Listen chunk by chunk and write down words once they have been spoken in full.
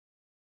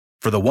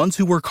For the ones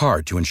who work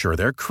hard to ensure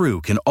their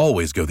crew can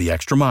always go the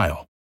extra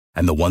mile,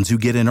 and the ones who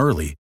get in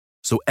early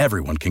so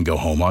everyone can go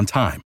home on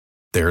time,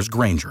 there's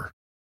Grainger,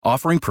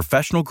 offering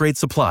professional-grade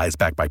supplies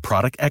backed by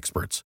product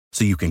experts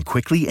so you can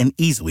quickly and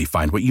easily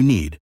find what you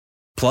need.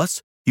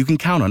 Plus, you can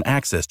count on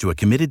access to a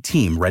committed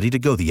team ready to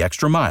go the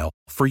extra mile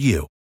for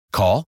you.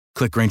 Call,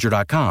 click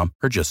Grainger.com,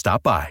 or just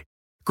stop by.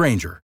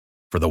 Grainger,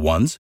 for the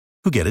ones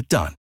who get it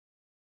done.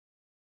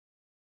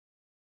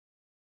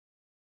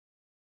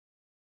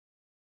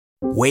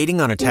 Waiting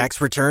on a tax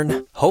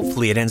return?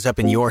 Hopefully it ends up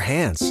in your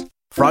hands.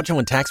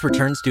 Fraudulent tax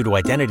returns due to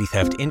identity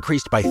theft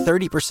increased by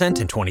 30%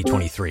 in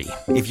 2023.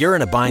 If you're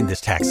in a bind this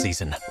tax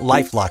season,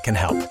 LifeLock can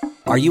help.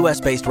 Our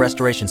U.S.-based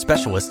restoration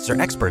specialists are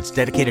experts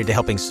dedicated to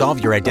helping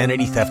solve your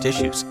identity theft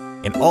issues.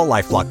 And all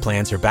LifeLock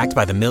plans are backed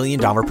by the $1 Million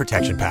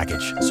Protection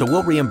Package. So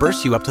we'll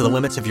reimburse you up to the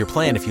limits of your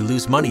plan if you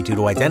lose money due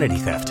to identity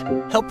theft.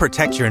 Help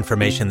protect your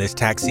information this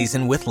tax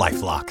season with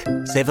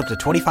LifeLock. Save up to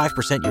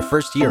 25% your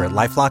first year at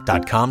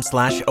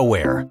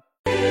LifeLock.com/aware.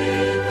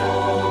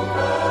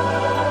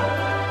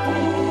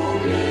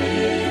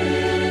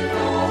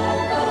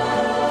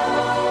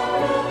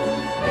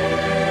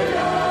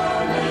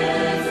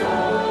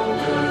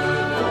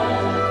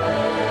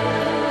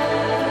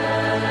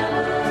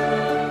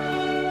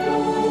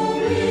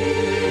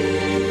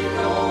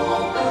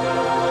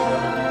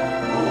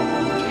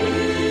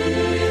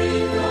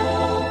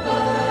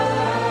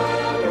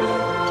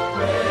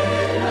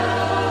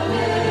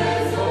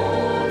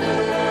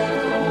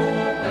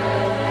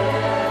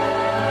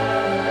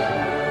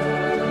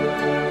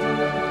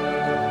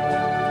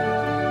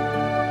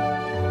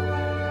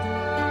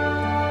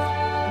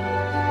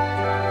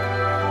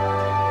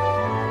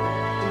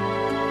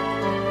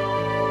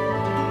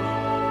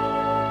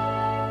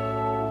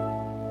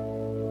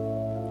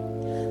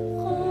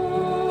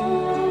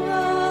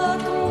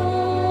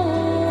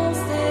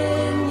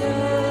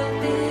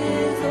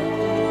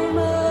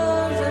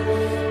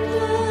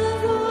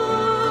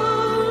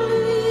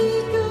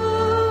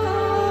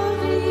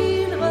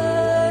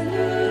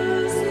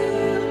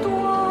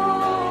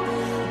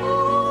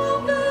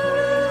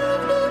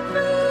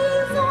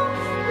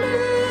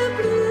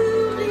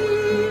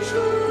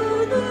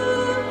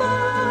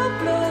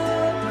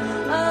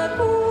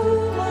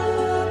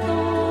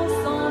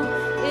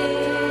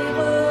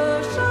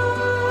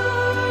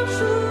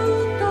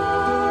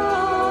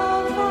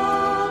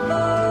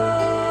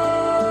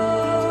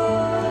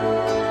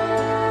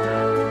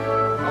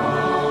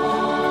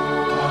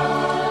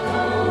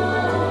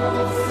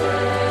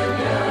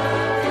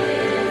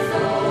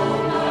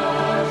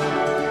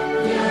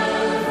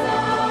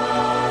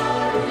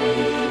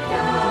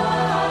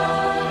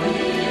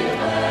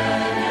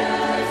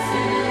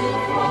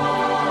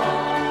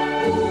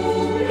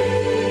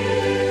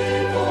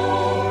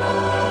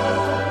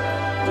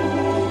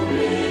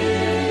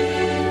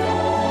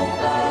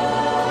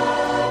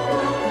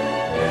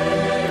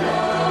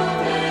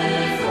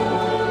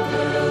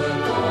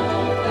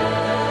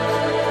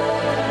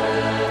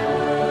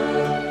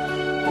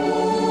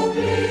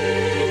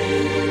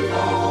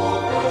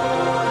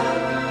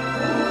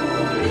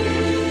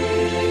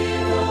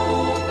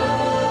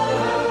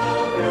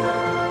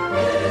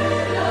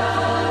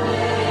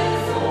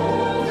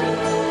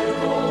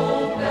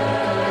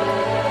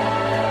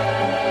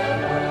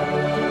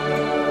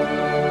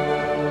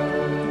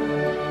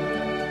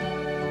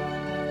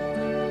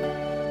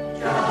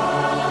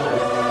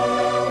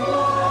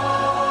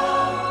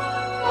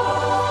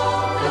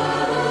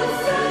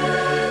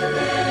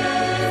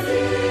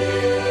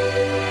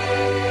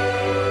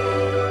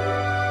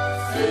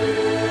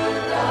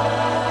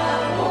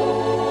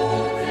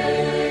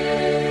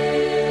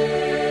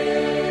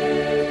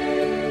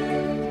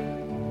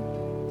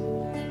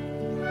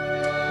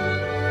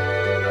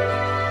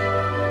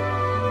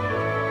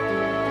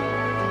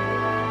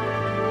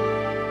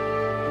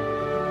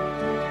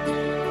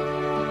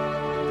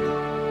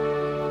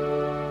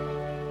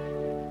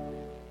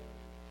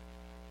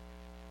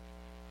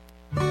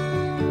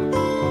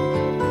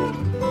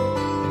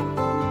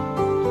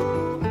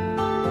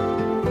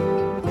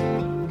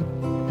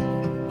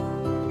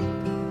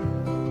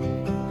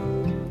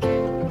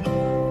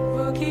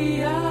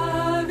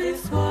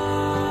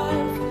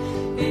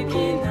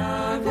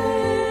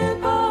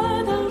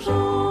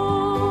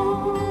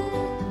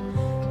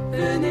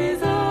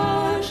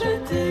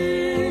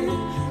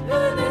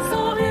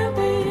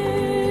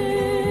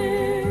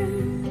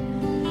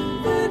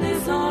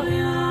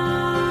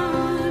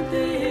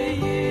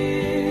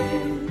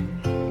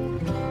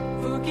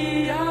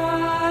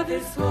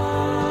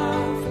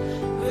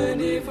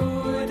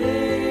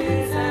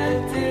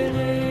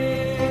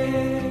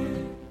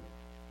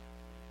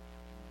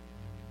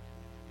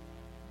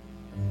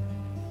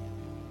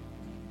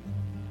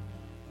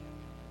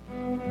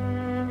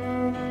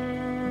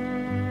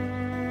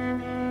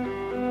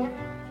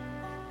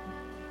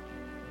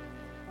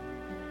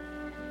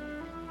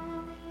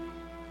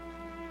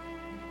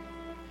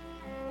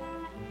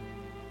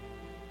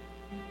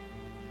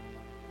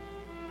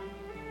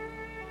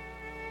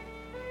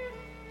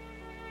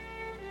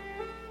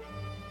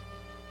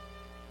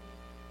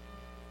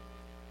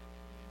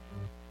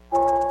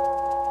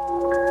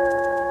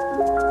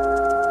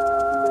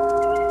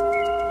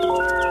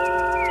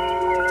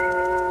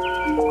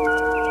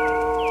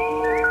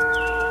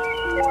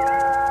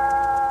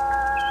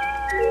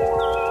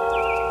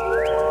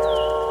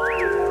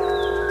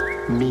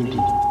 Midi.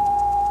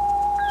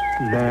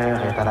 L'heure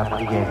est à la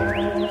prière.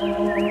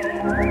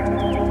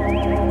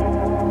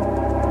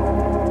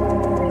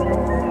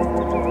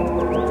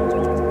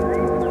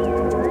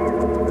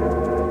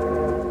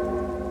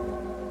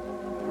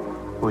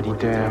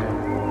 Auditeurs,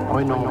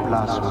 prenons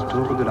place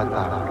autour de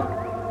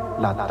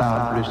la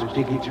table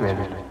spirituelle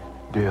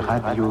de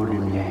Radio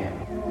Lumière.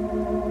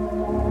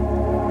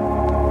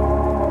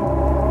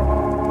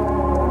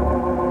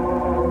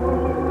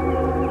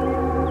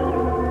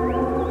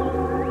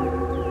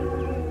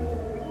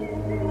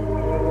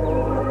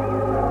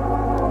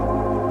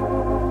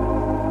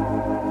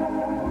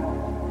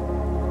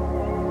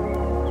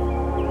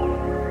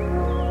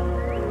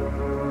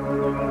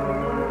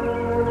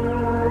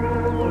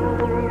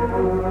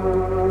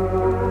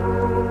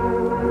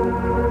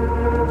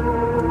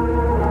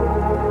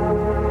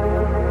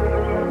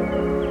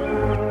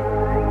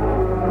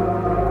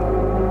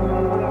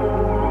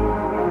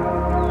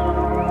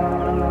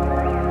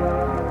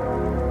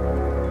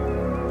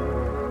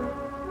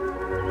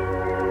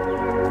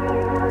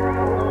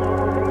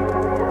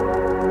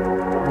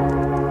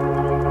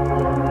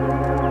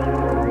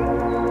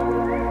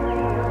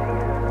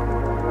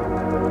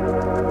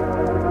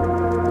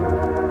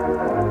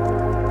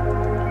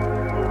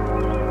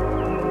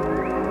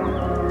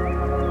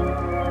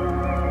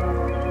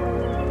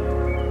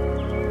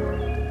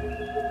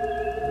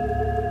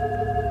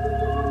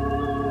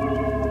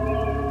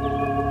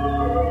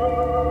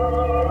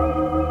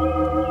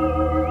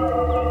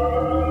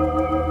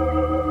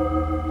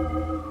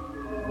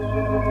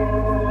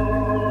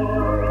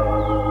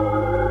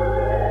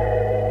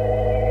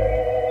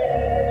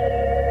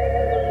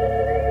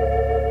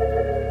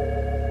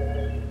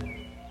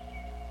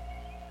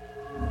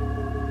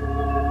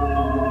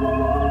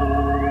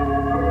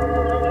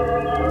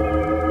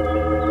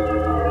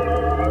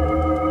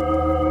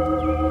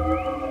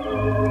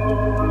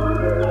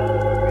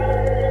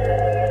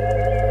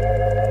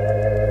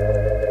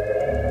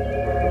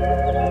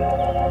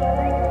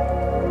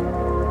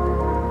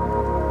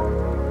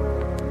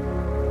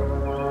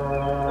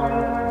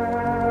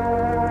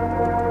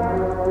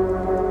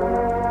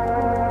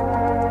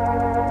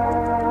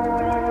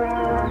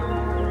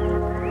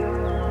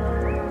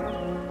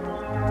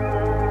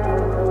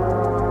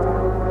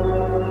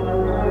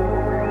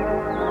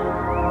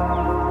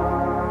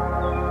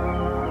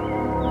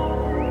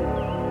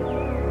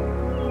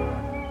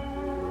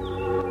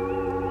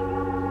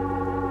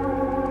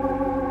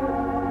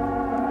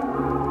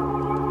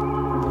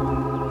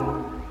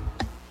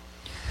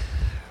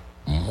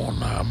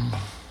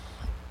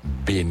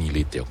 Bénis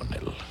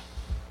l'Éternel.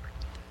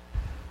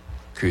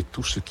 Que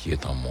tout ce qui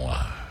est en moi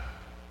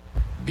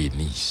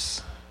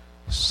bénisse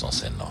son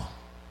Saint-Nom.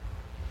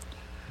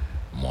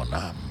 Mon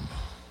âme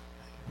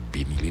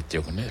bénit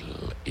l'Éternel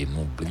et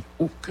n'oublie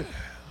aucun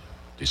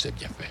de ses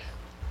bienfaits.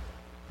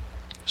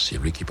 C'est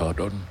lui qui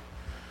pardonne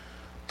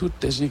toutes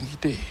tes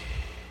iniquités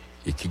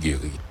et qui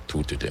guérit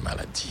toutes tes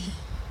maladies.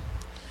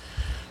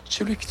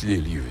 C'est lui qui te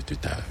délivre de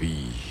ta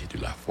vie et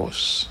de la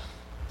force,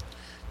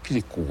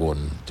 qui te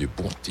couronne de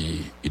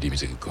bonté et de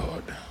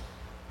miséricorde.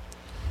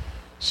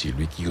 C'est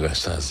lui qui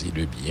rassasie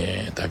de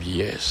bien ta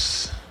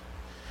vieillesse,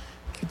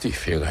 qui te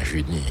fait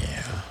rajeunir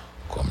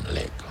comme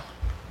l'aigle.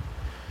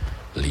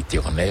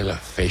 L'Éternel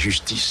fait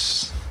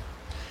justice.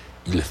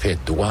 Il fait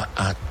droit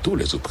à tous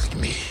les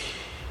opprimés.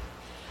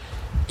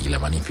 Il a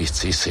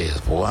manifesté ses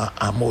voies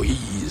à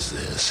Moïse,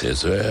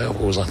 ses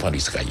œuvres aux enfants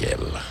d'Israël.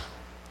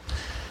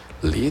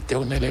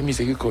 L'Éternel est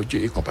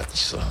miséricordieux et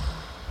compatissant,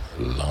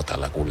 lent à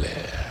la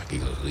colère et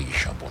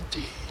riche en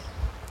bonté.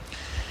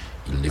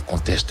 Il ne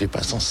conteste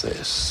pas sans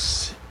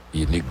cesse,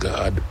 il ne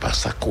garde pas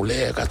sa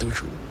colère à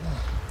toujours.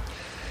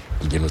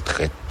 Il ne nous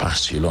traite pas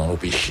selon nos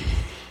péchés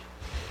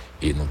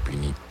et ne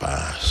punit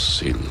pas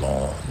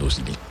selon nos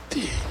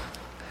iniquités.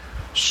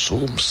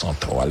 Psaume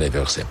 103, les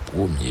versets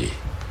 1er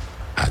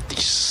à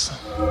 10.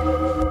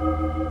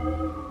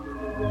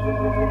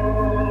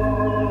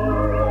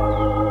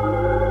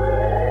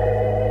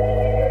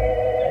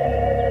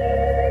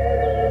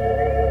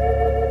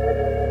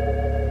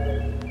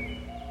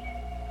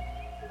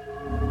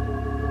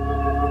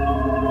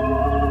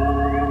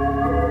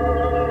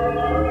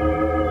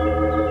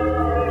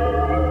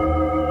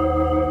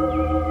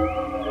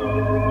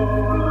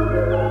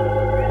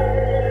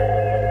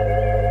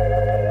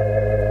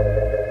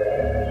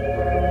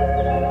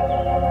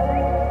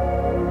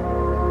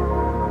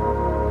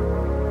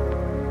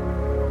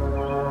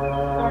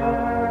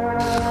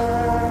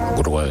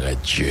 Gloire à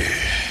Dieu.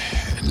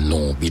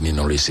 Nous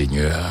bénissons le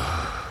Seigneur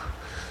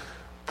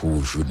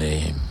pour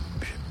journée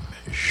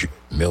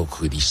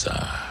mercredi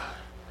ça.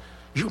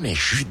 Journée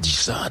jeudi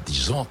ça,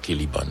 disons que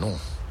Libanon.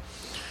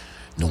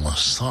 Nous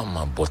ensemble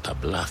en beau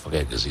tabla,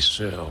 frères et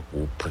sœurs,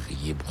 pour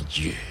prier bon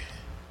Dieu.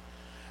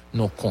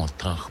 Nous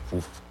comptons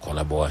pour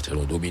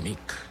collaborateur Dominique,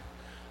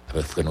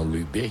 avec frère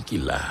Lubin qui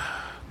l'a,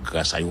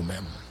 grâce à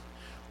vous-même,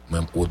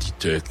 même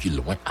auditeur qui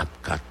loin à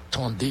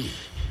attendre.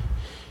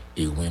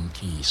 Et même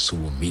qui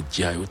sous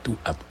médias et tout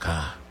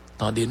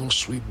attendez nous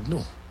suivre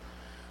nous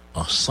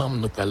ensemble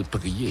nous allons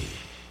prier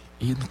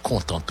et nous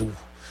contentons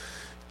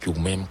qui ou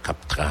même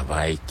cap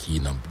travail, qui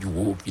dans le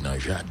bureau, qui dans le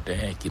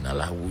jardin, qui dans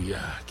la rue,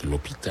 qui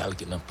l'hôpital,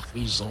 qui dans la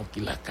prison,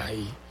 qui la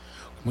caille,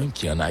 ou même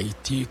qui en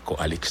Haïti,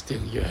 à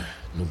l'extérieur,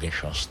 nous avons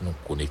chance de nous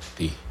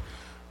connecter,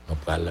 nous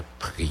allons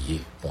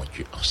prier, bon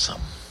Dieu,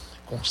 ensemble.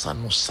 Comme ça,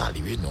 nous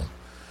saluer nous,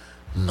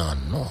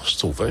 non,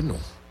 sauver nous,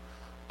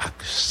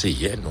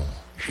 accueillir nous,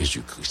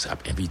 Jésus-Christ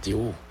a invité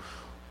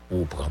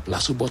ou prendre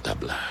place au bon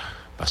table là,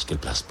 parce que le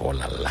place pour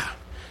là,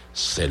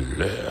 c'est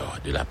l'heure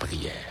de la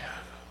prière.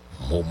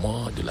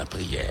 Moment de la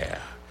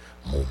prière,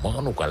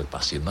 moment nous allons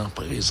passer dans la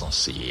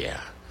présence hier.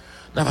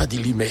 Nous allons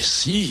dire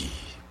merci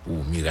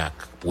pour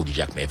miracle, pour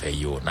Jacques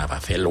merveilleux. Nous allons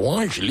faire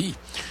louange lui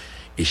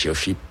et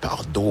chercher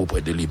pardon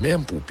auprès de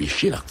lui-même pour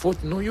pécher la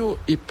faute nous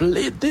et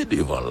plaider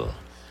devant lui.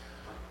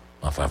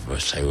 En faveur de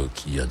ceux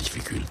qui sont en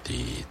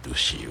difficulté,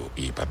 dossier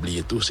et pas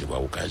oublier tout, c'est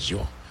voir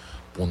occasion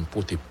pour nous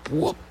porter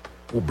propre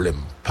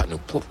problème, pas nos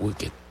propres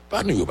requêtes,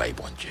 pas nous bon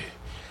Dieu,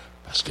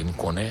 parce que nous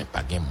connaissons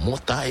pas qu'une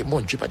montagne, mon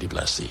Dieu pas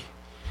déplacé.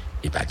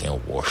 Et pas qu'un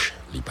roche,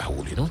 les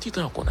paroles. Non, tout le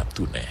temps qu'on a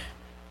tourné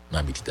dans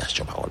la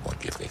méditation, parole, mon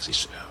Dieu, frères et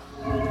sœurs.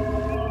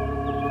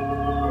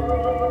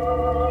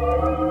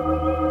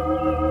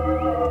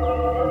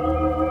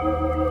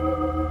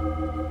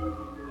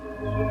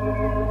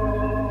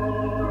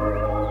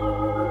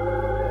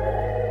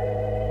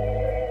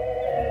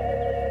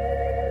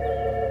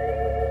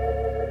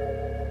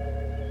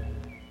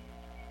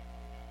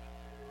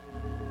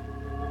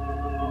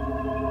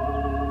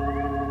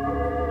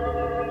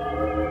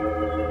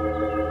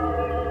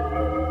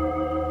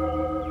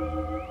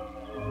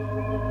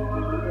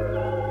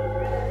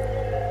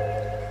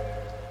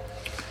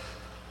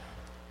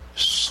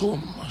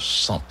 Psaume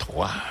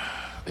 103,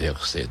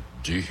 verset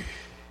 2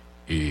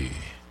 et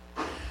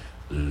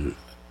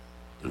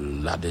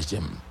la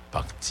deuxième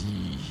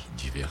partie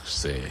du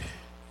verset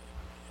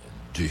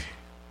 2. Le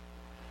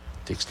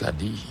texte là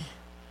dit,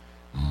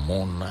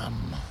 mon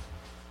âme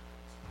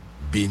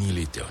bénit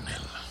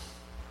l'Éternel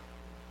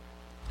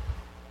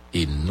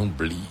et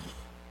n'oublie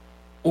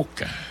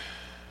aucun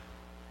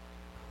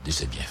de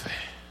ses bienfaits.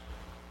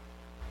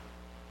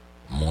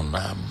 Mon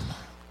âme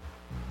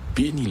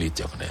bénit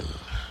l'Éternel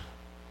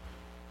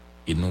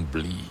et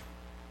n'oublie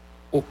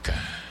aucun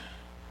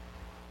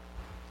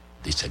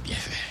de ses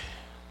bienfaits.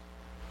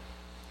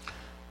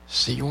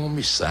 C'est un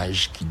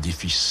message qui est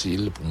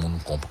difficile pour nous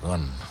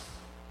comprendre.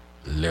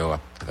 L'heure a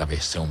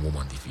traversé un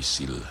moment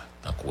difficile,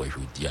 tant que je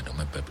dis à nos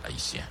peuples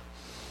haïtiens.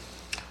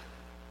 Il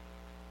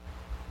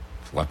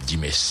faut dire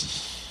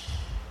merci.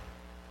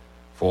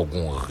 Il faut avoir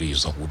une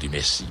raison pour dire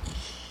merci.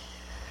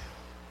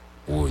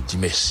 Pour dire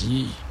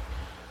merci,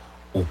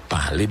 ou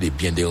parler des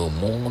biens de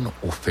monde,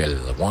 ou faire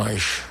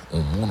louange au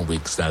monde, ou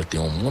exalter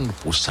au monde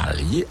pour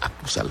s'allier à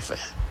tout ça le fait.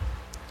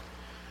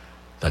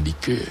 Tandis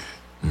que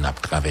nous avons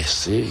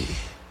traversé,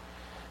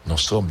 nous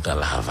sommes dans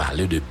la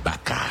vallée de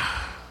Baka.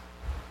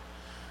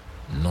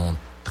 Nous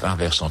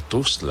traversons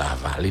tous la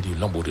vallée de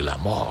l'ombre de la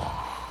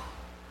mort.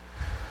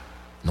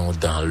 Nous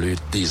dans le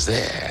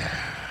désert.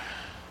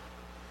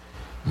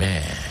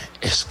 Mais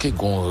est-ce qu'il y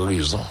a une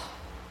raison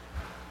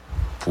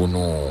pour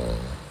nous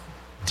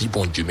dire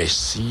bon Dieu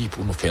merci,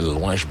 pour nous faire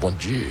louange bon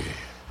Dieu,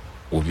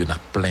 au lieu de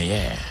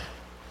plaindre,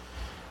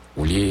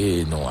 au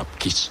lieu de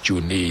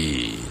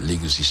questionner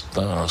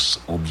l'existence,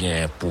 ou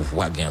bien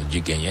pouvoir Dieu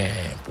gagner,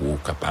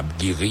 pour capable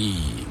guérir,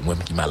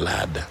 moi-même qui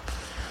malade,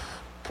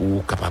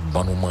 pour capable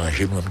de nous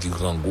manger, nous-mêmes qui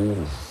grand goût,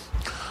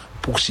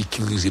 pour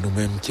sécuriser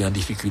nous-mêmes qui en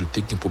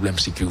difficulté, qui ont problème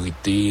de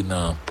sécurité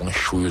dans point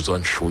chaud,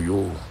 zone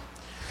chaud,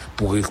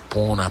 pour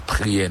répondre à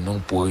prière, non,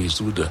 pour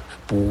résoudre,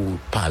 pour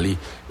parler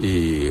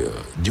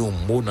d'un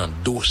mot dans le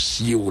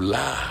dossier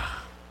là.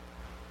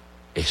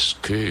 Est-ce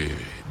que,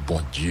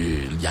 bon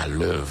Dieu, il y a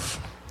l'œuvre,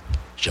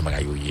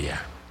 j'aimerais y aller.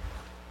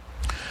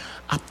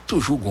 A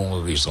toujours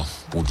une raison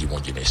pour dire, bon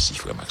Dieu, merci,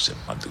 frère Maxime,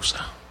 m'a dit ça.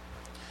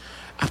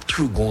 A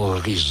toujours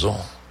une raison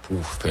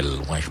pour faire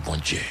louange, bon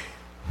Dieu.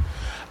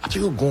 A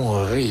toujours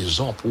une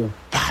raison pour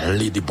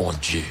parler de bon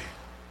Dieu.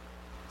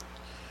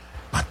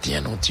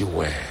 Maintenant, on dit,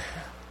 ouais,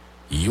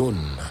 yon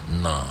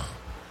nan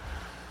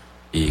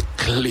et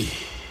clé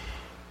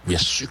bien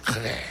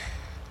secret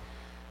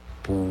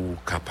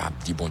pour capable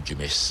dire bon Dieu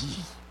merci,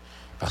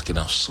 parce que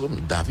dans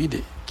Psaume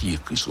David qui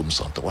écrit Psaume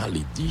 103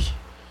 il dit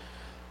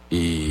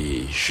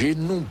et je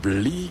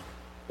n'oublie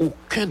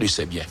aucun de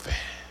ses bienfaits.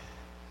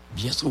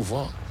 Bien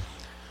souvent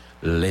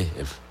les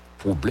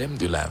problèmes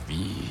de la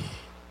vie,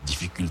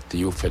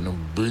 difficultés au fait nous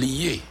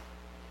oublier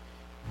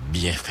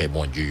bienfaits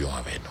bon Dieu yon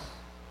avec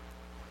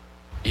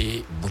nous.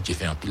 Et bon Dieu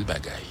fait un pile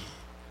bagaille.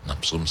 Dans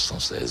Psaume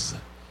 116,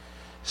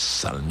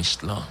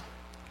 psalmiste là,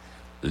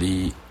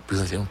 les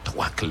présente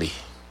trois clés,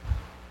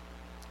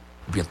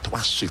 ou bien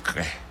trois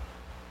secrets.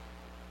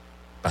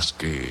 Parce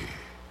que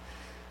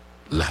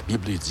la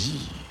Bible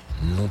dit,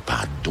 non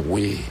pas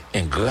doué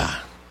ingrat,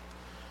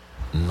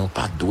 non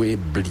pas doué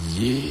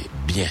oublier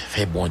bien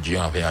fait bon Dieu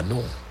envers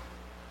nous.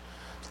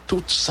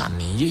 Tout ça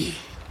nié,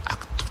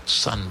 avec tout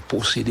ça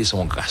posséder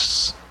son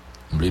grâce.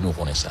 Nous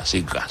connaissons ça,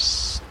 c'est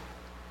grâce.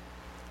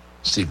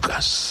 C'est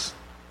grâce.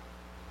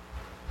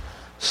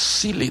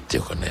 Si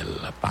l'Éternel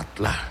n'a pas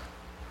là,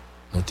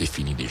 nous t'es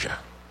fini déjà.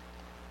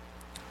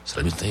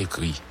 Ça lui est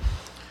écrit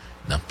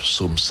dans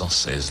Psaume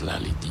 116 là,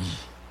 il dit: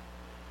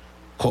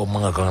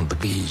 comment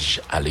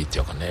rendrai-je à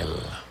l'Éternel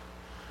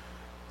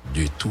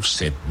de tous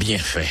ses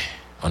bienfaits?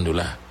 On est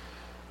là,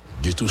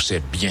 de tous ses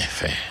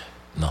bienfaits.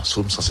 Dans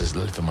Psaume 116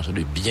 là, il fait mention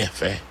de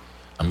bienfaits.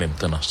 En même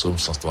temps, dans Psaume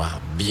 103,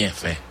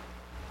 bienfaits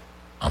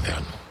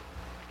envers nous.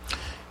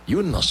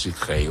 Yon nan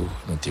secret yo,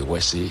 nous te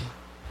c'est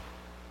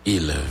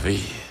élever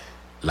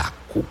la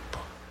coupe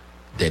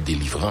des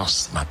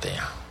délivrances matin.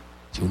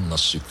 Yon nan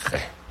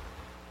secret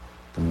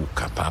pour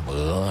capable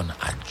rendre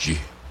à Dieu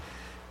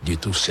de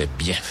tous ses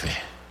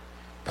bienfaits.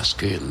 Parce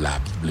que la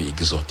Bible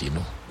exhorte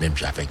nous, même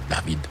avec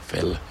David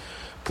fait,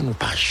 pour nous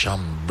pas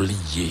jamais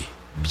oublier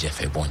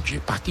bienfait bon Dieu,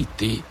 pas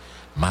quitter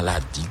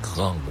maladie,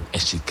 grand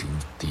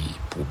insécurité,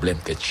 problème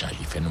qui change,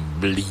 il fait nous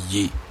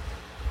oublier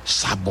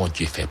ça bon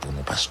Dieu fait pour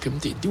nous. Parce que me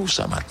dit où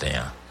ça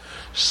matin,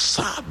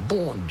 ça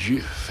bon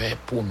Dieu fait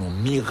pour nous,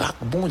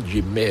 miracle bon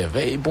Dieu,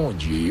 merveille bon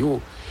Dieu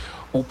yo,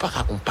 ou pas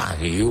à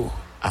comparer yo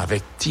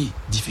avec ti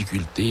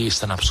difficultés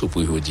ça n'a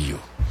souffrir aujourd'hui yo.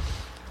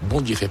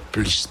 Bon Dieu fait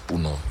plus pour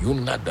nous. Yo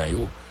là-dedans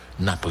yo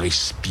n'a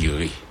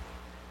respirer.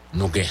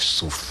 Nous gain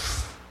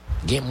souffle.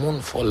 Gen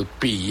moun faut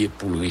payer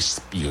pour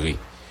respirer.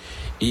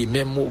 Et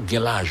même ou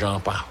gen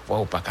l'argent parfois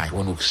ou pas ka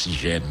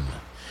oxygène.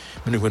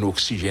 Mais nous avons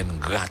oxygène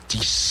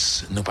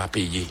gratis, nous pas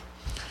payer.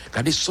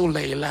 Quand le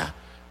soleil là,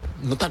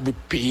 nous t'as de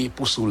payer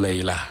pour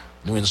soleil là.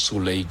 Nous un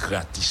soleil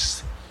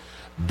gratis.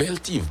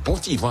 Bel tiv, bon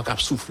tiv vent cap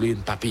souffler,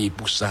 nous pas payer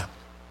pour ça.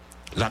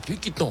 La pluie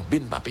qui tombe, nous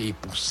pas payer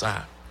pour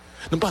ça.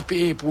 Nous pas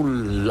payer pour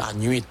la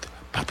nuit,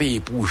 pas payer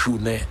pour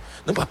journée,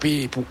 nous pas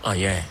payer pour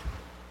rien.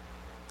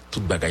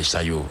 Tout bagage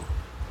ça yo.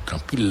 Quand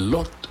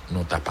pilote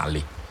nous t'a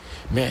parlé.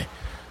 Mais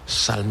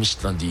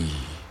psalmiste dit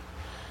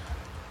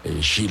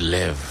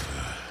j'élève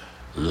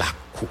la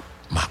coupe,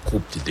 ma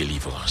coupe de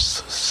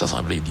délivrance. Ça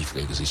semble dire,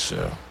 frères et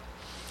sœurs.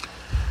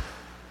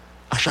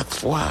 À chaque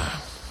fois,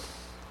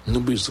 nous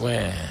avons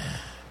besoin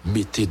de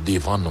mettre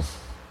devant nous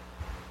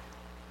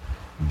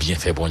bien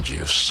fait bon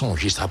Dieu.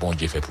 Songez ça bon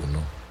Dieu fait pour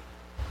nous.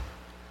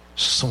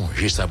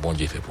 Songez ça bon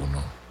Dieu fait pour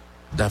nous.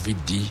 David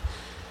dit,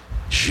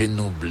 je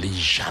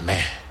n'oublie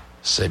jamais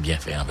ses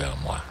bienfaits envers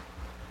moi.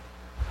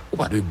 Ou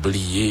pas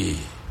d'oublier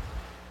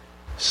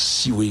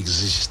si vous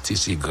existez,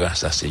 c'est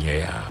grâce à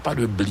Seigneur. Pas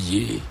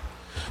d'oublier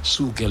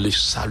si vous avez le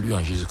salut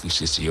en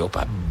Jésus-Christ, c'est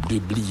pas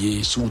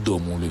d'oublier si vous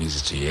dormez le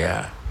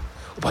Seigneur.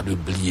 Ou pas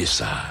d'oublier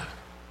ça.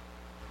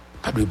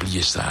 Pas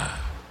d'oublier ça.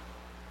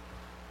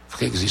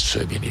 Frères et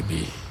sœurs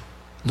bien-aimés,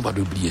 nous pas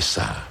d'oublier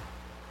ça.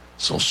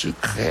 Son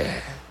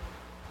secret,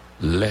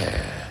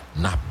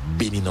 n'a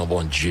béni non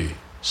bon Dieu.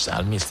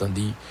 Psalmiste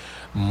dit,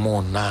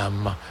 mon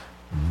âme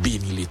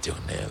bénit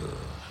l'Éternel.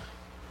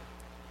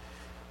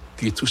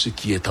 Que tout ce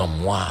qui est en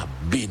moi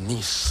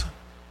bénisse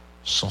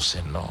son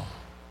Saint-Nom.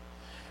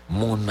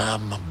 Mon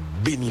âme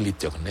bénit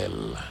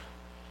l'Éternel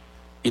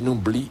et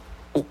n'oublie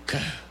aucun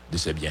de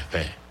ses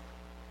bienfaits.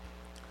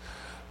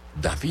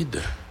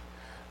 David,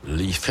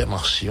 il fait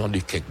mention de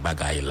quelques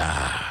bagailles là.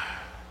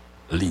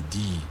 Il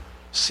dit,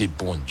 c'est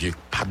bon Dieu,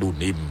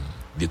 pardonnez-moi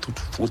de toute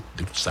faute,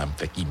 de tout ça me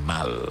fait qui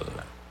mal.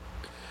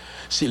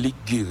 C'est lui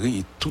qui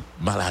guérit toute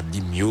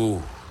maladie mieux.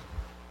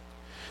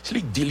 C'est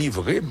lui qui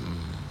délivre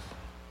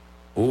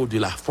de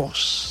la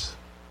force.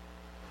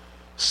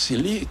 C'est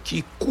lui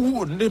qui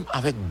couronne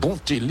avec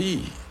bonté,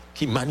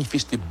 qui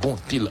manifeste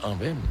bonté en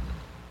même.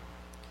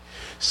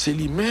 C'est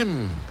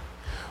lui-même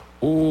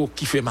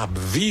qui fait ma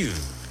vivre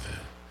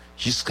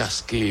jusqu'à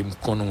ce que je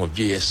connaisse une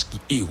vieillesse qui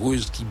est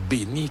heureuse, qui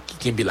bénit,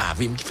 qui aime la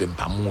vie, qui ne fait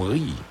pas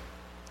mourir.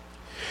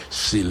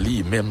 C'est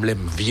lui-même, les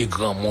vieux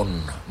grand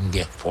monde,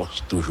 qui a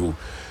force toujours,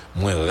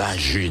 moins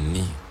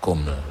rajeuni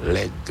comme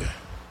l'aigle.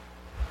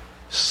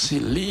 C'est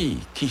lui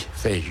qui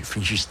fait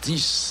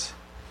justice.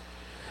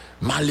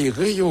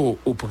 Malheureux,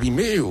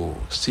 opprimé,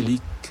 c'est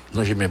lui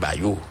dont je me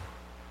baille,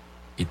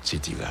 etc.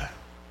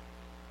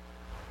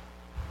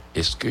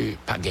 Est-ce que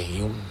pas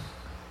gagné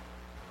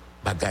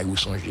bagaille ou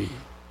songer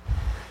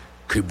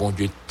que bon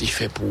Dieu t'a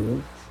fait pour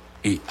vous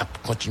et a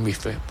continué à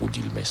faire pour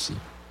dire merci?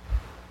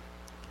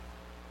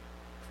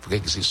 Frères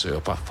et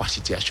sœurs, parfois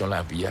situation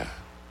la vie a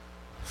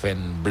fait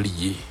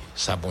oublier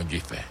ça bon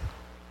Dieu fait.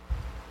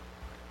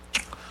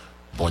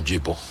 Bon Dieu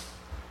bon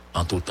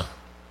en tout temps.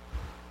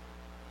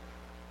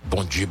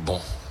 Bon Dieu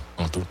bon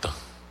en tout temps.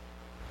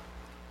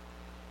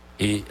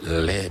 Et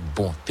les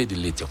bontés de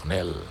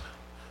l'Éternel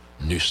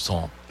ne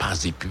sont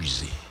pas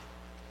épuisées.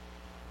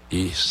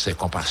 Et ses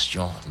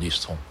compassions ne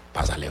sont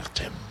pas à leur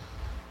terme.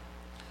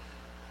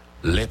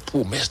 Les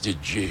promesses de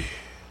Dieu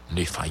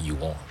ne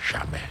failliront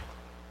jamais.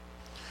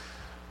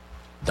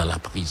 Dans la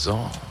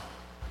prison,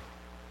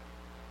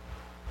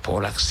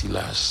 Paul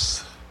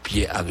Silas,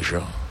 Pierre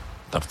Argent,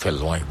 t'as fait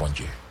loin, bon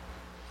Dieu.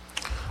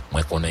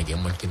 Moi, je connais des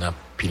gens qui ont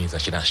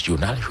pénitentiaire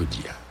nationale, je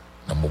dis,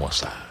 dans le moment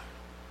ça.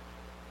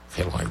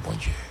 Fait loin, bon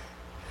Dieu.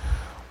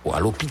 Ou à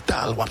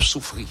l'hôpital, ou à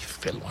souffrir,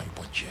 fait loin,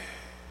 bon Dieu.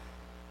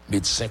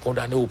 Médecin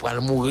condamné ou pour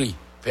mourir,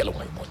 fait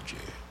loin, bon Dieu.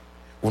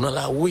 Ou dans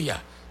la rue,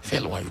 fait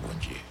loin, bon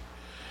Dieu.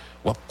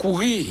 Ou à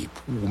courir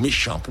pour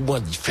méchant, pour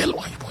bandit, fait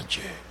loin, bon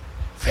Dieu.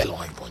 Fais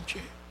louange, bon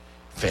Dieu.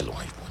 Fais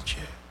louange, bon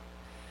Dieu.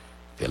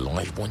 Fais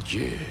louange, bon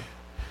Dieu.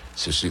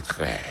 Ce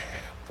secret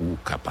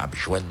pour capable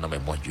joindre, mais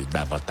bon Dieu,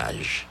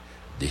 davantage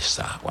de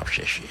ça, on va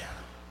chercher.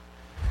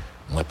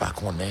 Moi, pas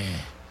connais,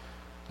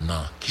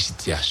 non, qui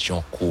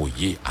situation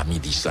courrier à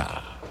midi ça.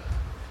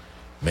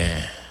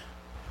 Mais,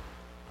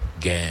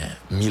 il y a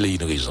mille et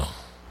une raisons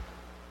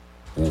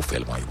pour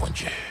faire louange, bon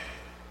Dieu.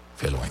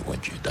 Faire louange, bon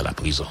Dieu. Dans la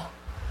prison,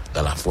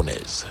 dans la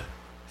fournaise,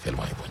 faire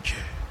louange, bon Dieu.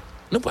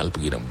 Nous ne pouvons pas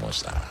prier dans le bon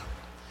ça.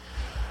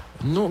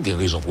 Nous avons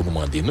raison pour nous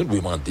demander. Nous devons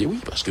demander,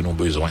 oui, parce que nous avons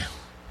besoin.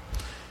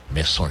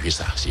 Mais songez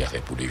ça, c'est à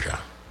faire pour déjà.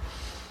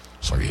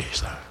 Songez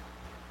ça.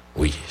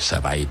 Oui, ça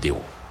va aider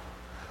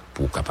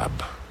pour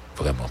capable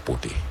vraiment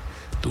porter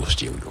tout ce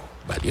qui est.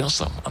 Allez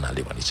ensemble, on a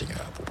devant le Seigneur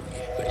pour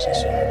prier. C'est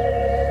ça.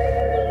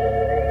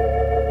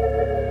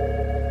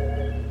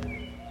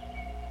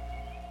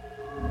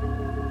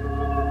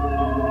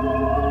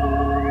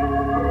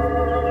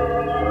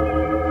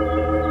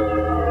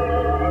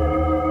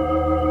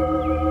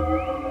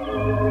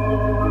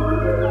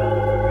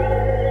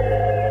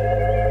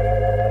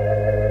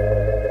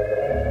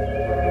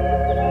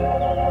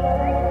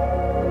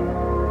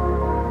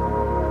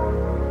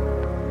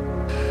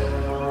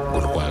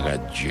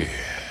 Dieu,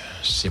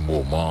 ces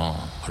moments,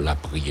 la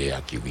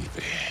prière qui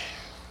vivait.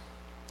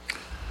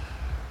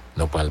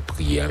 Nous pas le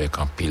prier avec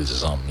un pile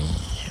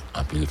amis,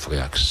 un pile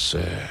frères et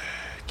sœurs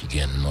qui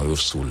viennent nous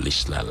sur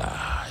liste là,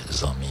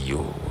 amis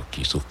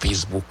qui sur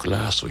Facebook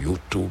là, sur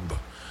YouTube,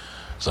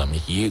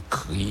 amis qui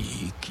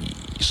écrit, qui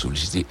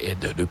sollicitent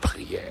aide de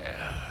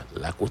prière.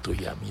 La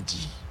côté à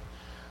midi,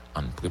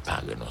 on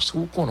prépare nous. Si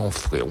on a un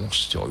frère, un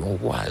soeur, un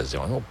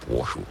voisin, un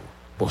proche,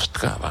 poste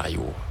travail,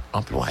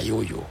 employé,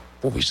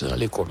 professeur à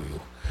l'école,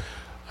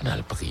 on a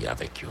le prier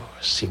avec eux.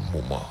 C'est le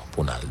moment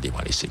pour nous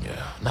demander le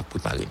Seigneur. On a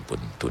préparé pour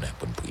nous tourner,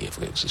 pour nous prier,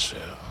 frères et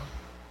sœurs.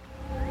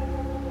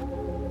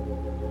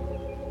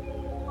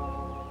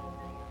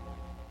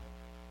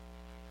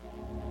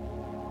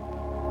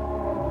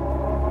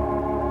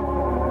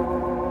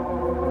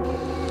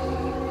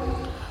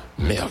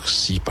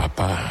 Merci,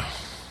 papa.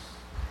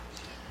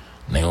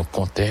 Dans un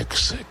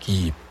contexte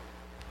qui est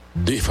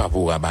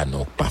défavorable à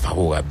nous, pas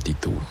favorable du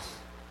tout.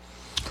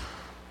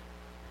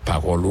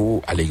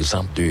 Parole à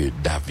l'exemple de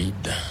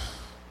David,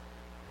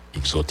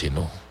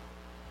 exhortez-nous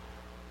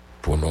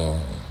pour nous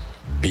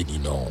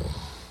bénir,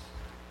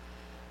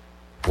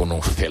 pour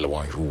nous faire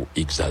louange,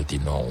 exalter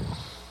nous.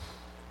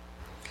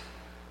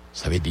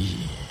 Ça veut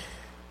dire,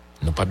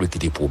 nous pas de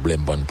quitter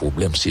problème, bon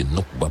problème, c'est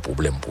nous qui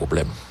avons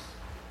problème.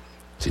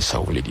 C'est ça que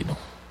vous voulez dire, non?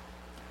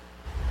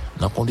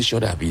 Dans la condition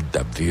de David,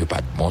 David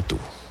pas de manteau.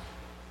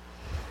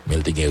 Mais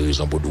il a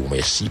raison pour dire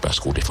merci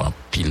parce qu'on a fait un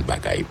pile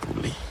bagaille pour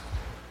lui.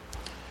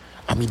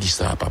 À midi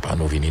ça, papa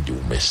nous vient dire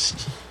merci.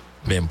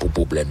 Même pour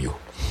problème,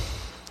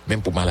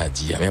 même pour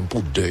maladie, même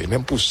pour deuil,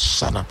 même pour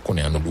ça, nous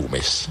connaissons nous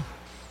merci.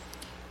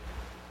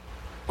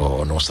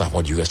 Oh, nous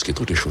savons du reste que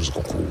toutes les choses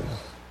concourent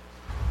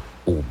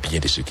au bien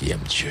de ceux qui aiment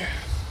Dieu.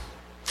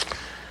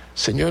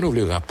 Seigneur, nous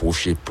voulons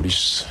rapprocher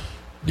plus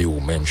de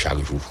nous-mêmes chaque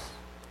jour.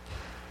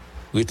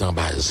 Rester en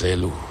bas,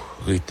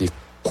 rester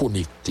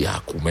connecté à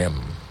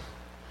nous-mêmes.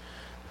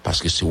 Parce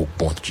que c'est au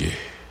bon Dieu,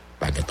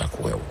 pas de temps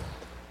quoi.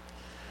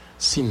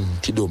 Si nous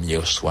dormons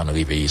hier soir, nous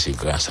réveillons, c'est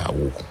grâce à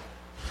vous.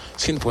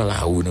 Si nous prenons la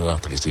rue, nous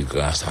rentrons, c'est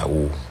grâce à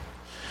vous.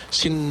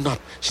 Si nous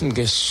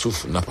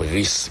soufflons, nous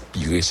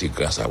respirons, c'est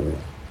grâce à vous.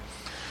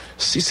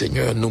 Si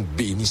Seigneur nous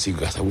bénit, c'est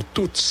grâce à vous.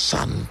 Tout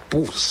ça nous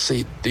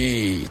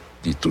posséder,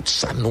 tout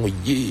ça nous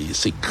y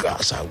c'est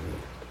grâce à vous.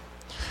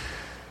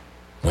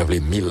 Moi, je veux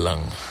 1000 langues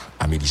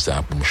à midi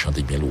ça pour me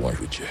chanter bien louange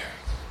de Dieu.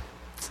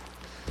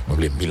 Moi,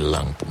 je veux 1000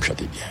 langues pour me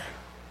chanter bien.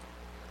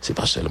 C'est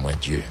pas seulement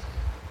Dieu.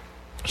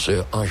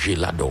 Sœur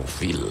Angela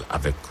d'Orville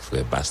avec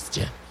frère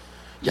Bastien,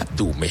 il y a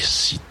deux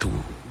merci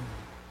tout.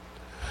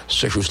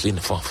 Sœur Jocelyne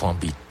Fanfan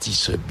Betty,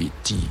 sœur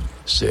Betty,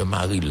 sœur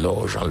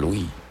Marie-Laure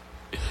Jean-Louis,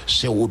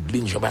 sœur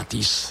Audeline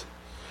Jean-Baptiste,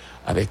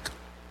 avec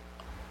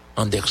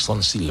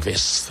Anderson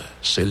Sylvestre,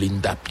 sœur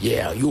Linda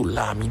Pierre,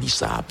 Yola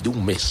Milissa Abdou,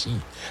 merci,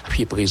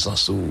 pied présent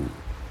sous.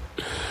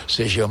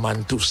 Sœur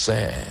Germaine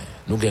Toussaint,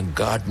 nous avons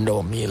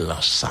Gardner Mill,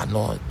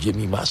 Sanon, Dieu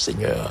mima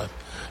Seigneur.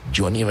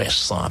 Johnny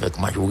Vincent avec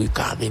Majorie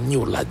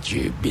Cardenio, la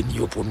Dieu béni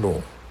pour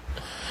nous.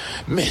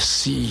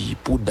 Merci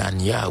pour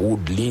Dania,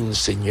 Woodline,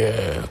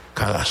 Seigneur,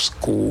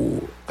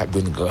 Carrasco,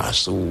 Cabine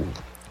Grasso,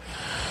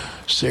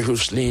 c'est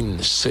Jocelyne,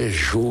 c'est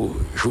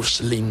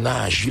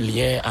Jocelina,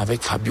 Julien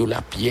avec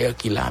Fabiola Pierre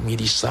qui l'a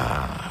mis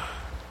ça.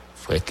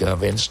 Frère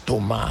Kervens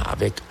Thomas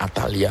avec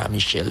Atalia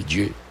Michel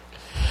Dieu.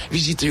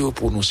 Visitez-vous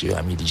pour nous, c'est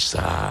Ami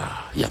ça.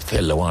 Il a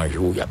fait louange,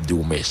 il a dit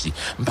merci.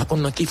 Par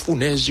contre, qui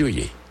fournaise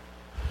yeux.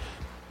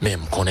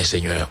 Même connaît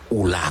Seigneur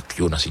ou là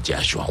qui est dans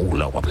situation ou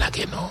là on va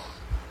blaguer non.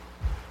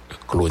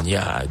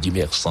 Clonia dit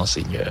merci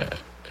Seigneur.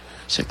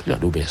 C'est clair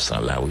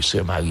d'obéissance là oui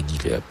sœur Marie dit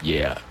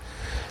Pierre.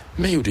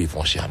 Mais vous devez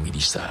chez Ami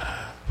ça.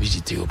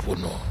 Visitez pour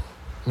nous.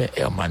 Mais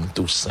Herman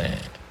Toussaint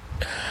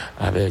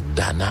avec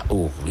Dana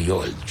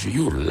Oriol,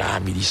 Dieu là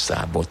Ami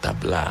ça bon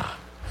tabla.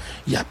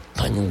 Il y a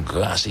tant une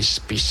grâce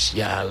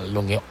spéciale. Nous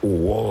avons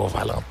Aurore,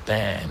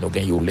 Valentin, nous avons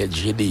Yolette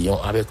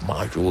Gédéon avec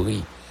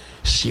Marjorie,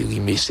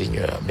 Sirimé,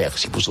 Seigneur.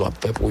 Merci pour ce que vous avez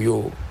fait pour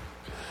vous.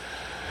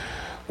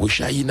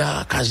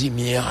 Ouchaïna,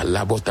 Casimir,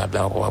 la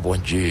Botable, bon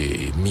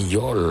Dieu,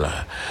 Miol,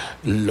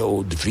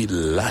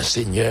 Laudeville, là,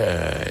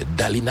 Seigneur,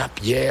 Dalina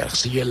Pierre,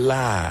 Seigneur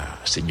là,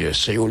 Seigneur,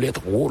 Yolette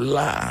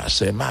Rola,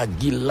 c'est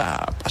Magui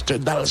là, Pasteur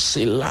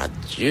Dalcé là,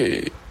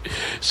 Dieu,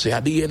 c'est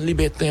Adrienne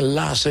Libertin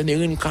là, c'est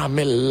Nérine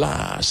Carmel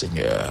là,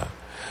 Seigneur.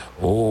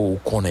 Oh,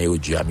 qu'on ait au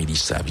Dieu a mis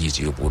sa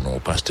visite pour nous.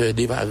 Pasteur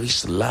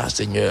Devaris là,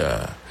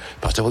 Seigneur.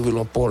 Pasteur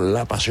Révélon Paul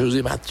là, Pasteur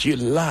José Mathieu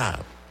là.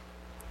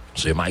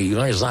 C'est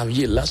Marie-Jean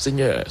Janvier là,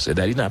 Seigneur. C'est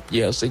Dalina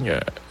Pierre,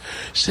 Seigneur.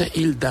 C'est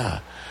Hilda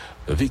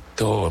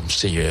Victor,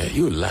 Seigneur.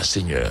 Yo là,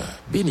 Seigneur.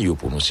 Béni yo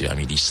pour nous, c'est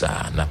Amidi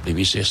ça. N'a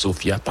prévu c'est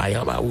Sophia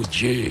Payan, bah, oh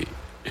Dieu.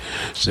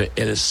 C'est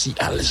Elsie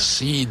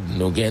Alcide.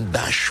 Nous gain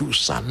Dachou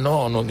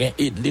Sanon. Nous gain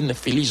Edline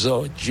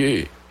Félizor,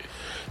 Dieu.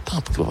 Tant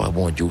pis, papa,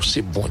 bon Dieu,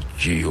 c'est bon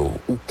Dieu.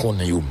 Où qu'on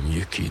est au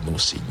mieux que nous,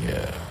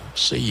 Seigneur.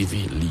 C'est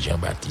Yves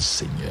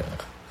Jean-Baptiste, Seigneur.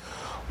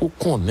 Où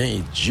qu'on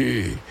est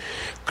Dieu,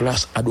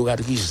 classe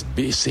adoratrice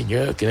B,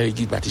 Seigneur, qui est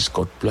l'église Baptiste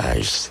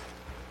Côte-Plage,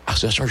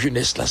 association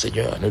jeunesse, là,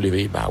 Seigneur, nous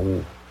levez, bah,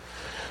 où.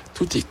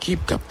 Toute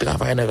équipe qui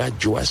travaille dans la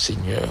radio,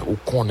 Seigneur, où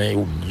qu'on est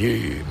au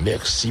mieux.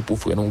 Merci pour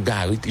faire nous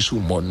garer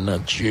sous mon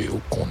nom, Dieu, où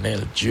qu'on est,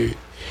 Dieu.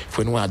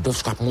 Frère nous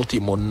Adolphe, qui a monté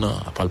mon nom,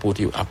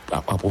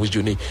 à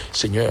approvisionner,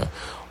 Seigneur.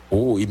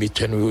 Oh,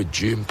 imitez-nous,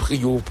 Dieu, me prie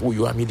pour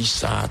vous, amis,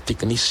 ça,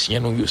 technicien,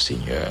 nous,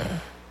 Seigneur.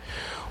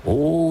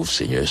 Oh,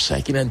 Seigneur,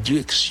 ça qui est dans la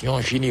direction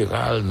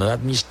générale, dans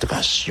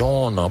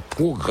l'administration, dans la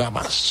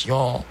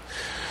programmation,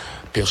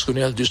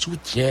 personnel de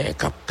soutien,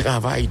 qui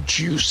travaille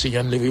dur,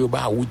 Seigneur, levé au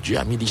bas, ou Dieu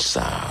a mis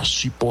ça,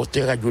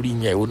 supporter Radio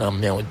Lumière, ou dans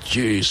main,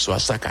 Dieu, soit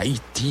ça qu'à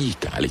Haïti,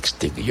 qu'à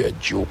l'extérieur,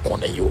 Dieu,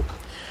 qu'on est,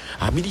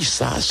 a mis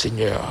ça,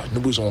 Seigneur,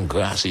 nous besoin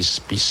grâce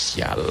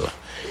spéciale.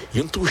 Il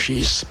y a un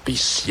toucher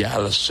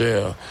spécial,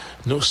 sœur,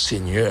 nos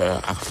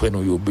seigneurs, à frère,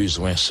 nous avons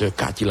besoin, sœur,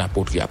 car il a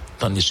apporté à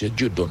attendre,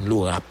 Dieu donne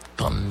l'aura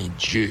attendre,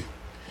 Dieu.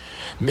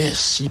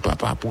 Merci,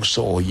 papa, pour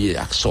ça,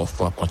 à ça,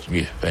 faut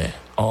continuer à faire.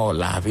 Oh,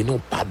 la vie nous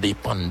pas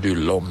dépendre de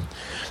l'homme.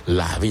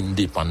 La vie nous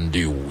dépend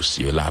de vous,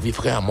 Seigneur. La vie,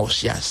 frère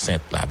Morcia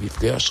Sainte, la vie,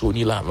 frère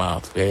Sony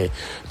Lamar, frère,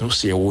 nous,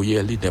 c'est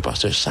Royal, le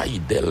pasteur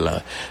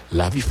Saïdel,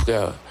 la vie,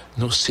 frère,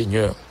 nos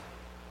seigneurs,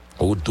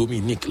 au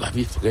Dominique, la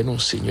vie, frère, nos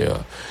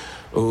seigneurs,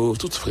 oh,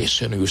 toute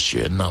fraîcheur, nous,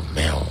 Seigneur, non,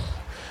 mais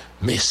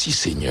merci,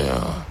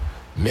 Seigneur.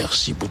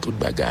 Merci pour toute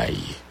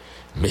bagaille.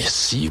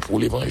 Merci pour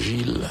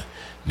l'évangile.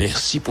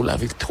 Merci pour la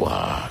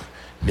victoire.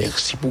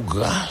 Merci pour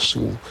grâce.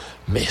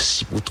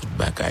 Merci pour toute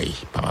bagaille,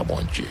 par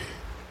bon Dieu.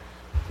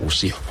 Ou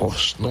c'est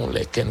force, non,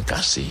 les cannes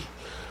cassées.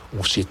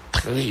 Ou c'est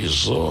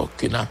trésor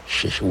que nous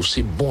cherchons. Ou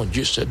c'est bon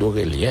Dieu, c'est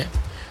d'Aurélien.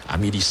 A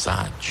mis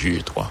ça,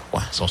 Dieu, 3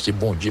 fois. C'est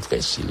bon Dieu,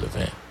 frère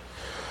Sylvain.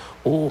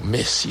 Oh,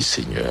 merci,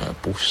 Seigneur,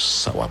 pour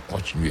ça, on va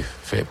continuer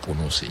à faire pour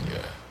nous,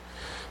 Seigneur.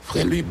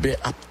 Frère lui, ben,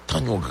 attend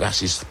une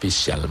grâce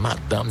spéciale.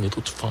 Madame, et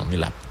toute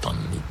famille, attend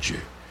Dieu.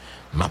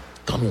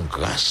 M'attend une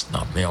grâce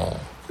dans mes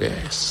frère,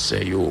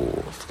 c'est yo,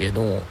 frère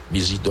non,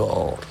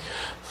 Misidor,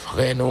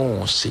 frère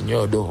non,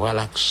 Seigneur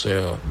Doval,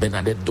 sœur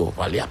Bernadette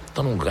Doval,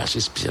 attend une grâce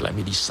spéciale à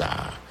Mélissa.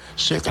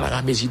 Sœur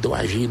Clara Misidor,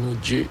 à genoux,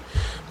 Dieu.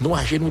 Nous,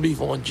 à genoux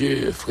devant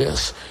Dieu, frère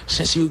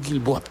Saint-Cyril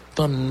Gilboa,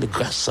 attend une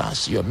grâce à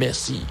Seigneur.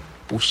 Merci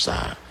pour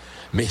ça.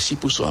 Merci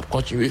pour ça,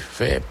 continuer à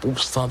faire pour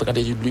centre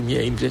des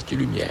lumières, une de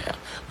lumière,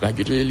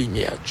 radio de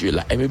lumière, Dieu,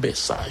 la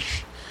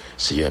message.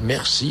 Seigneur,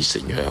 merci,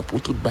 Seigneur,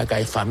 pour toute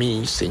bagaille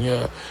famille,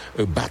 Seigneur,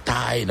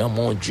 bataille dans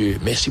mon Dieu.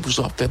 Merci pour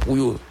ça, fait pour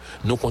vous.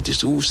 Nous comptons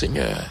sur vous,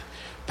 Seigneur.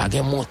 Pas de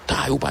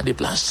montagne ou pas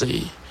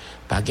déplacer,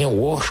 pas de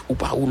roche ou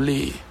pas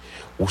rouler.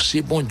 Ou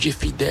c'est bon Dieu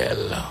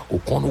fidèle, ou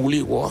qu'on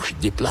roule roche,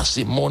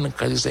 déplacer mon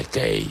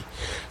écueil.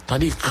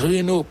 Tandis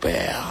que nos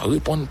pères,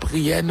 répondre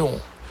prière, non.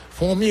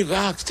 Font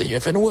miracle,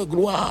 Seigneur. Fais-nous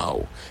gloire.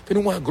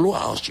 Fais-nous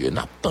gloire, Seigneur.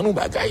 N'attends-nous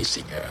bagaille,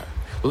 Seigneur.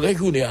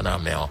 Réjournez en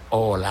amère.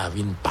 Oh, la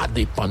vie ne pas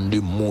dépend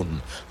du monde.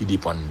 Il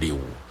dépend de vous.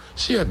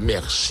 Seigneur,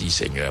 merci,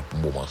 Seigneur, pour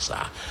le moment ça.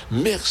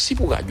 Merci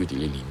pour Radio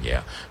Télé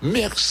Lumière.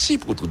 Merci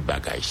pour toute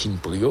bagaille. Si nous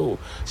prions,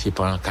 c'est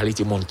pas en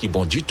qualité monde qui est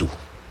bon du tout.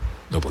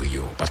 Nous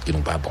prions, parce que nous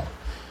pas bon.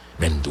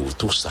 Même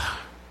tout ça.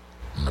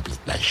 Nous avons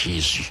la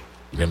Jésus.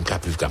 Même qu'à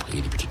plus qu'à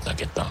prier depuis tout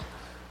le temps.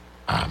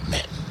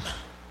 Amen.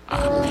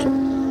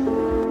 Amen.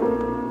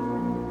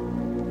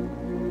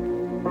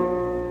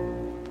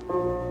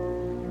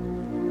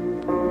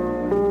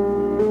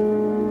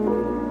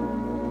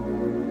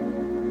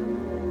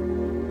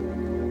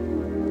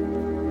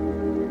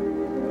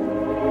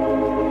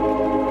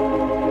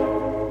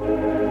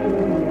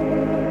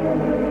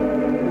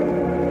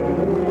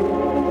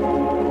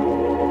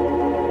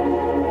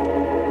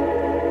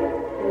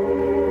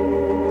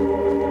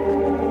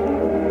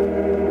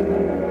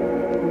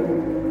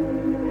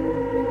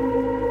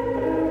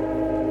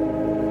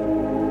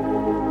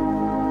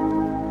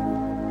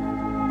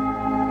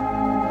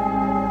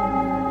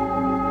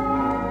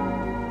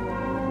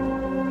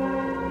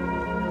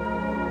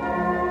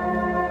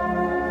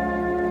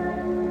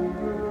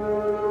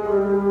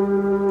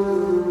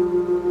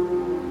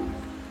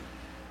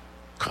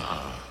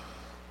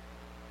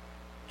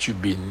 Tu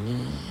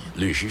bénis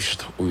le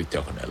juste ô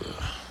Éternel.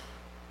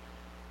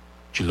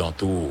 Tu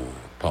l'entoures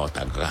par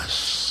ta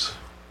grâce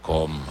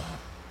comme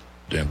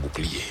d'un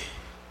bouclier.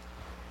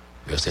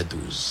 Verset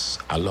 12.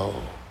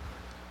 Alors,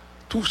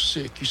 tous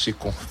ceux qui se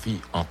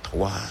confient en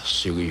toi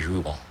se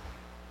réjouiront.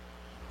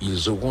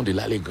 Ils auront de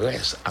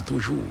l'allégresse à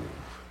toujours,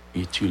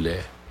 et tu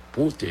les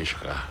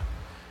protégeras,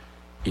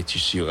 et tu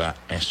seras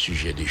un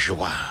sujet de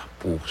joie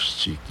pour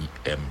ceux qui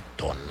aiment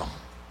ton nom.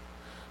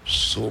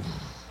 Psaume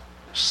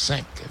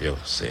 5,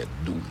 verset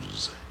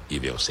 12 et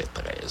verset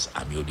 13.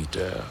 Amis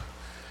auditeurs,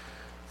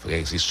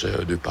 frères et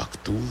sœurs de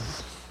partout,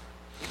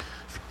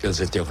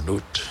 fidèles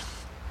internautes,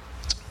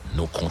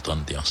 nous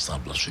contenter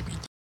ensemble ce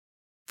midi.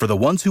 For the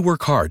ones who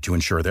work hard to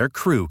ensure their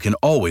crew can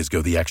always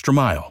go the extra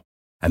mile,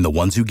 and the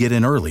ones who get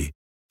in early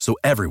so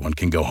everyone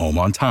can go home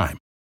on time,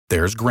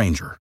 there's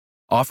Grainger,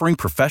 offering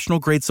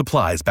professional-grade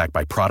supplies backed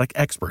by product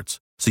experts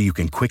so you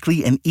can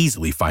quickly and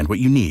easily find what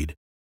you need.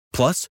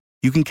 Plus,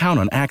 you can count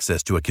on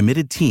access to a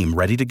committed team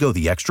ready to go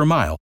the extra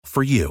mile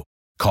for you.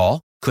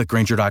 Call, click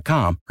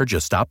Grainger.com, or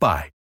just stop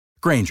by.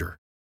 Grainger,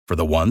 for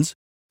the ones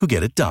who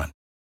get it done.